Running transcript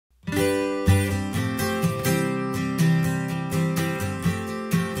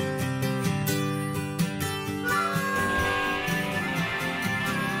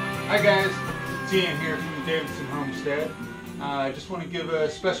It's Ian here from the Davidson Homestead. I just want to give a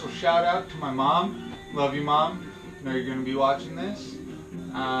special shout out to my mom. Love you, Mom. I know you're going to be watching this.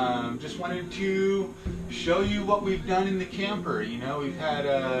 Just wanted to show you what we've done in the camper. You know, we've had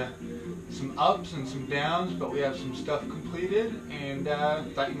some ups and some downs, but we have some stuff completed, and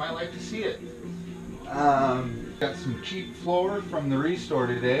thought you might like to see it. Got some cheap floor from the Restore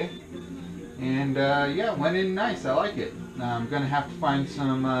today, and yeah, went in nice. I like it. I'm gonna have to find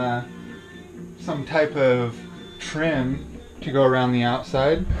some type of trim to go around the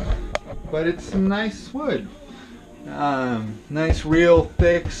outside, but it's some nice wood. Nice, real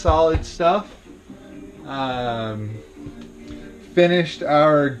thick, solid stuff. Finished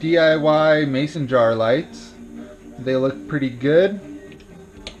our DIY mason jar lights. They look pretty good.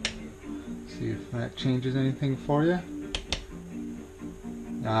 See if that changes anything for you.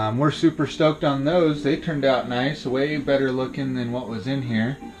 We're super stoked on those. They turned out nice, way better looking than what was in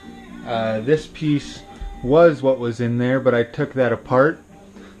here. This piece was what was in there, but I took that apart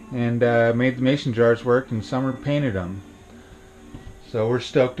and made the mason jars work, and Summer painted them. So we're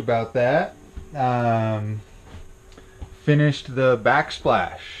stoked about that. Finished the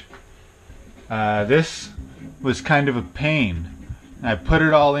backsplash. This was kind of a pain. I put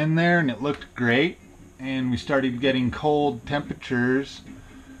it all in there and it looked great, and we started getting cold temperatures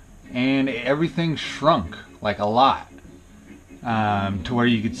and everything shrunk like a lot, to where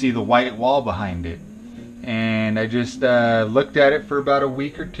you could see the white wall behind it. And I just looked at it for about a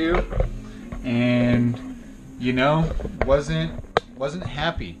week or two, and you know, wasn't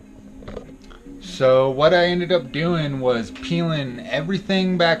happy. So what I ended up doing was peeling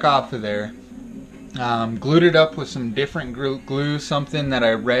everything back off of there, glued it up with some different glue, something that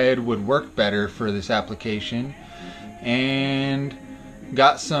I read would work better for this application, and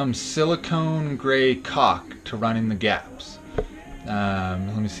got some silicone gray caulk to run in the gaps.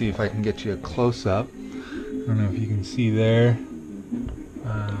 Let me see if I can get you a close-up. I don't know if you can see there.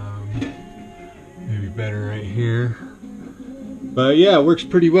 Maybe better right here. But yeah, it works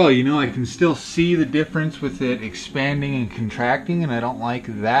pretty well. You know, I can still see the difference with it expanding and contracting, and I don't like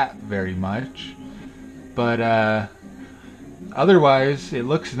that very much. But otherwise, it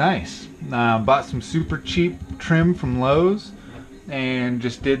looks nice. Bought some super cheap trim from Lowe's and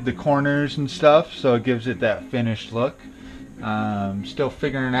just did the corners and stuff, so it gives it that finished look. Still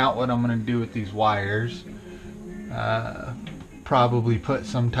figuring out what I'm going to do with these wires. Probably put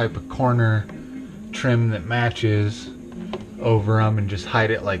some type of corner trim that matches over them and just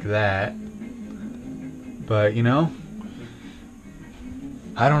hide it like that. But you know,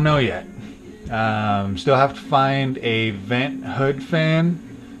 I don't know yet. Still have to find a vent hood fan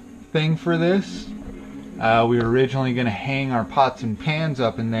thing for this. We were originally going to hang our pots and pans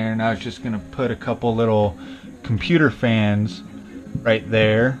up in there, and I was just going to put a couple little computer fans right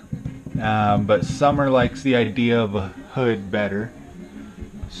there. But Summer likes the idea of a hood better,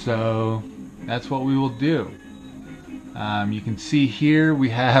 so that's what we will do. You can see here we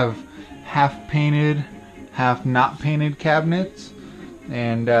have half painted, half not painted cabinets,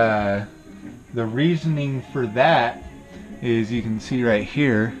 and the reasoning for that is, you can see right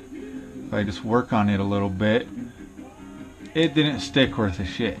here, if I just work on it a little bit, it didn't stick worth a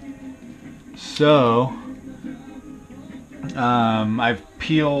shit. So I've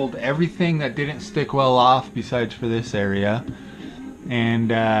peeled everything that didn't stick well off besides for this area, and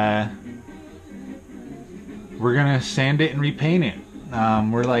we're gonna sand it and repaint it.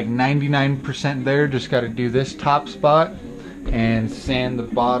 We're like 99% there. Just got to do this top spot and sand the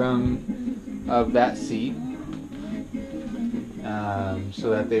bottom of that seat, so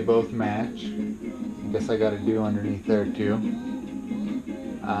that they both match. I guess I got to do underneath there too.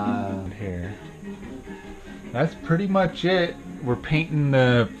 Here. That's pretty much it. We're painting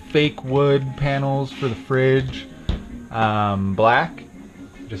the fake wood panels for the fridge black,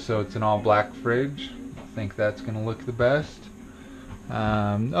 just so it's an all black fridge. I think that's going to look the best.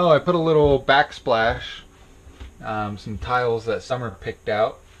 Oh, I put a little backsplash, some tiles that Summer picked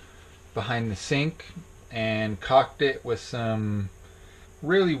out behind the sink, and caulked it with some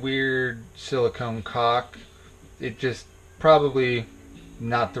really weird silicone caulk. It just probably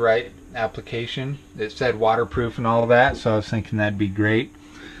not the right application. It said waterproof and all that, so I was thinking that'd be great,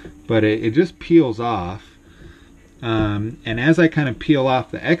 but it just peels off. And as I kind of peel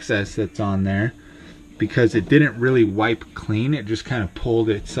off the excess that's on there, because it didn't really wipe clean, it just kind of pulled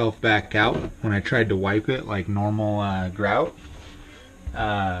itself back out when I tried to wipe it like normal grout.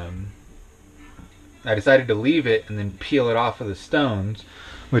 I decided to leave it and then peel it off of the stones,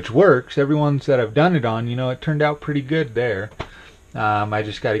 which works. Every ones that I've done it on, you know, it turned out pretty good there. I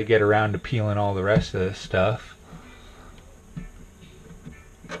just got to get around to peeling all the rest of this stuff.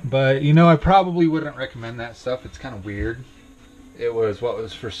 But you know, I probably wouldn't recommend that stuff. It's kind of weird. It was what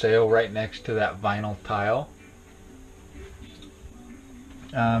was for sale right next to that vinyl tile.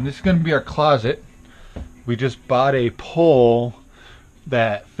 This is going to be our closet. We just bought a pole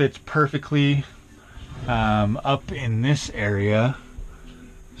that fits perfectly up in this area,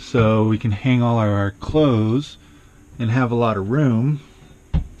 so we can hang all our clothes and have a lot of room.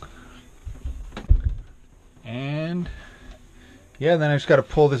 And yeah, then I just got to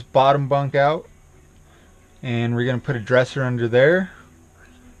pull this bottom bunk out, and we're going to put a dresser under there,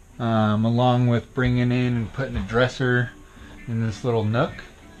 along with bringing in and putting a dresser in this little nook.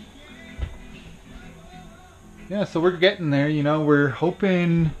 Yeah, so we're getting there. You know, we're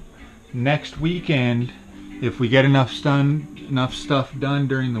hoping next weekend, if we get enough stuff done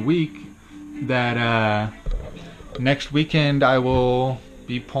during the week, that next weekend I will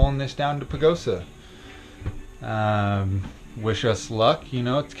be pulling this down to Pagosa. Wish us luck. You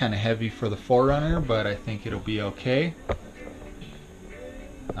know, it's kind of heavy for the 4Runner, but I think it'll be okay.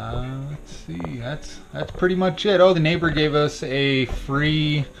 Let's see, that's pretty much it. Oh, the neighbor gave us a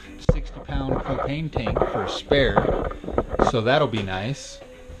free 60-pound propane tank for a spare, so that'll be nice.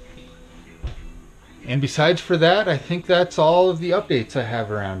 And besides for that, I think that's all of the updates I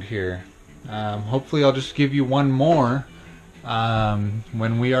have around here. Hopefully I'll just give you one more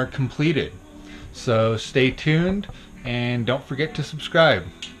when we are completed. So stay tuned and don't forget to subscribe.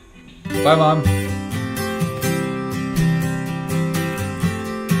 Bye, Mom.